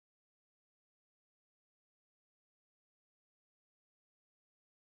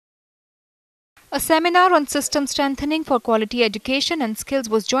A seminar on system strengthening for quality education and skills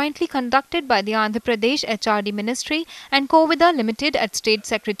was jointly conducted by the Andhra Pradesh HRD Ministry and Kovida Ltd at State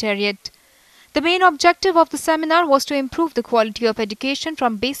Secretariat. The main objective of the seminar was to improve the quality of education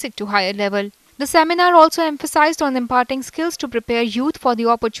from basic to higher level. The seminar also emphasized on imparting skills to prepare youth for the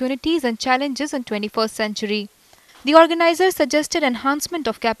opportunities and challenges in 21st century. The organizers suggested enhancement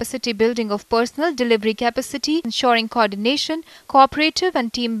of capacity building of personal delivery capacity, ensuring coordination, cooperative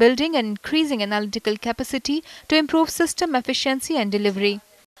and team building and increasing analytical capacity to improve system efficiency and delivery.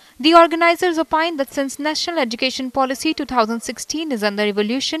 The organizers opined that since National Education Policy 2016 is under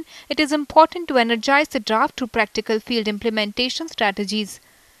evolution, it is important to energize the draft through practical field implementation strategies.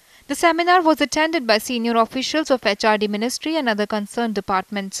 The seminar was attended by senior officials of HRD Ministry and other concerned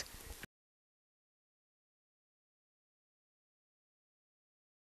departments.